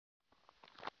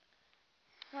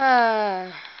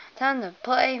Time to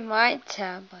play my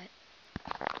tablet.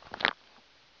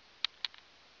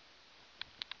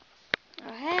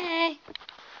 Oh, hey.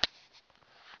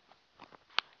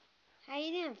 How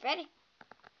you doing, Freddy?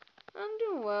 I'm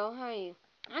doing well. How are you?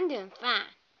 I'm doing fine.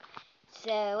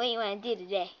 So, what do you want to do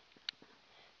today?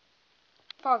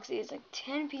 Foxy, it's like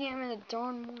 10 p.m. in the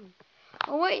darn morning.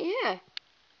 Oh, wait, yeah.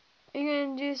 Are you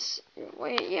gonna just...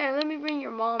 Wait, yeah, let me bring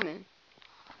your mom in.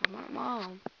 My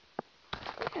mom?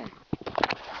 Yeah.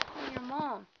 Bring your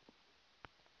mom.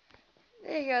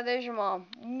 There you go, there's your mom.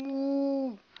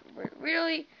 Ooh,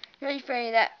 really? Really,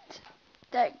 Freddy,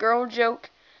 that girl joke?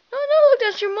 No, look,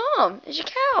 that's your mom. It's your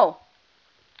cow.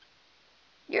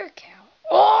 You're a cow.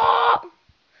 Oh!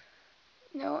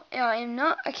 No, I am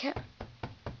not a cow.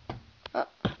 Oh,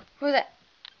 who's that?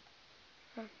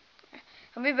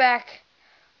 I'll be back.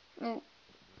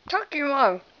 Talk to your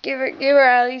mom. Give her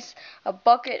at least a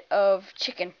bucket of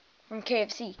chicken from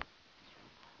KFC.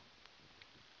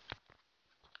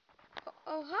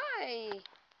 Oh, hi,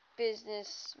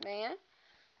 businessman.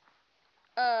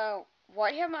 Why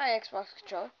do you have my Xbox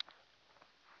controller?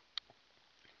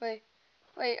 Wait,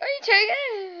 are you taking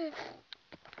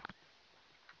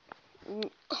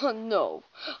it? Oh, no,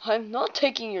 I'm not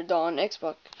taking your darn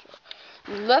Xbox controller.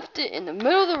 You left it in the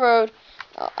middle of the road.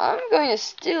 I'm going to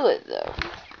steal it, though.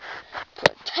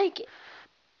 But take it.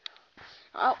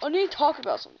 I need to talk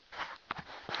about something.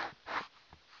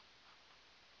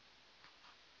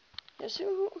 Yes,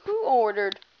 who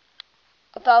ordered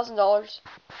 $1,000?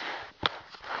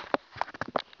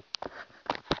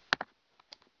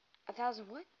 1,000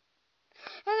 what?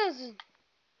 1,000.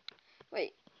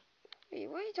 Wait,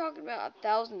 what are you talking about?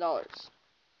 $1,000?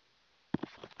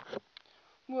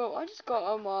 Well, I just got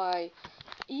on my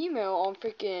email on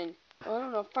freaking, I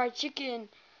don't know,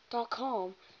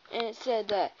 friedchicken.com, and it said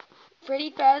that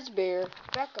Freddy Fazbear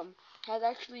Beckham has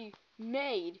actually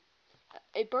made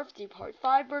a birthday party,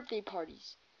 5 birthday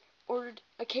parties, ordered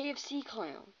a KFC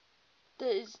clown that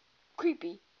is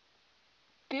creepy,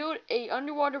 build a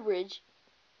underwater bridge,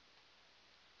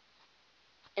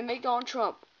 and make Donald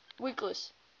Trump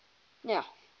wigless. Now,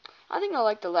 I think I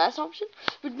like the last option,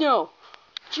 but no,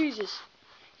 Jesus,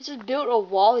 it says build a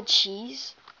wall of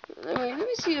cheese. Let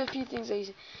me see a few things that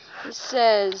it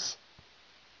says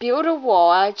build a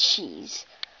wall out of cheese,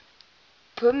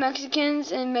 put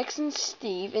Mexicans and Mexican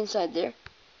Steve inside there,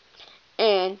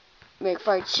 and make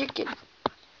fried chicken.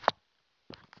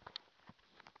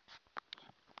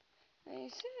 So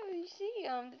you see,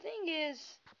 the thing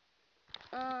is,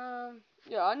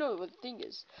 yeah, I know what the thing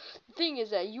is. The thing is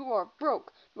that you are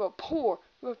broke, you are poor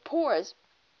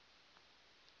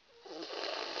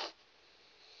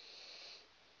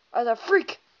as a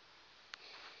freak.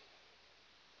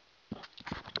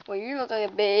 Well, you look like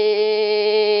a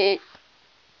big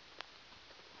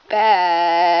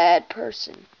bad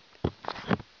person.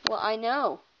 Well, I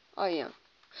know I am,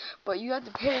 but you have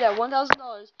to pay that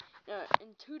 $1,000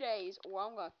 in 2 days, or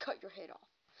I'm gonna cut your head off.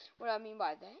 What I mean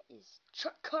by that is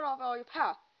cut off all your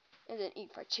power, and then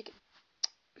eat fried chicken.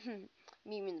 Meet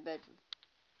me in the bedroom,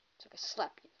 so I can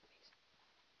slap you in the face.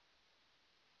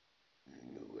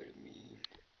 You know what I mean?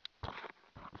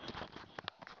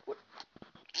 What?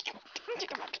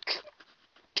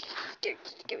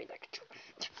 Give me that control.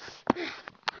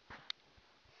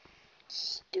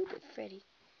 Stupid Freddy.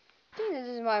 I think this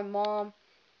is my mom.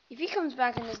 If he comes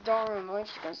back in this dorm room, I'm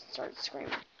just gonna start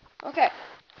screaming. Okay,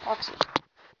 Foxy.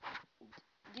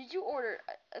 Did you order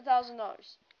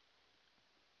 $1,000?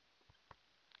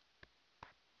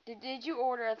 Did you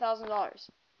order $1,000?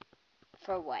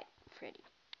 For what, Freddy?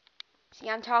 See,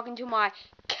 I'm talking to my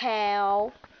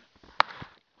cow,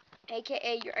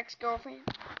 aka your ex-girlfriend.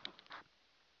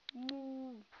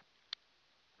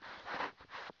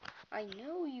 I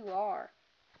know you are,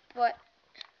 but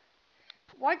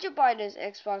why'd you buy this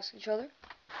Xbox controller?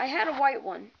 I had a white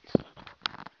one.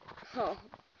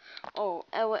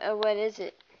 What is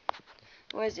it?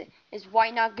 What is it? Is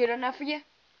white not good enough for you?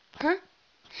 Huh?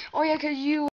 Oh yeah, 'cause you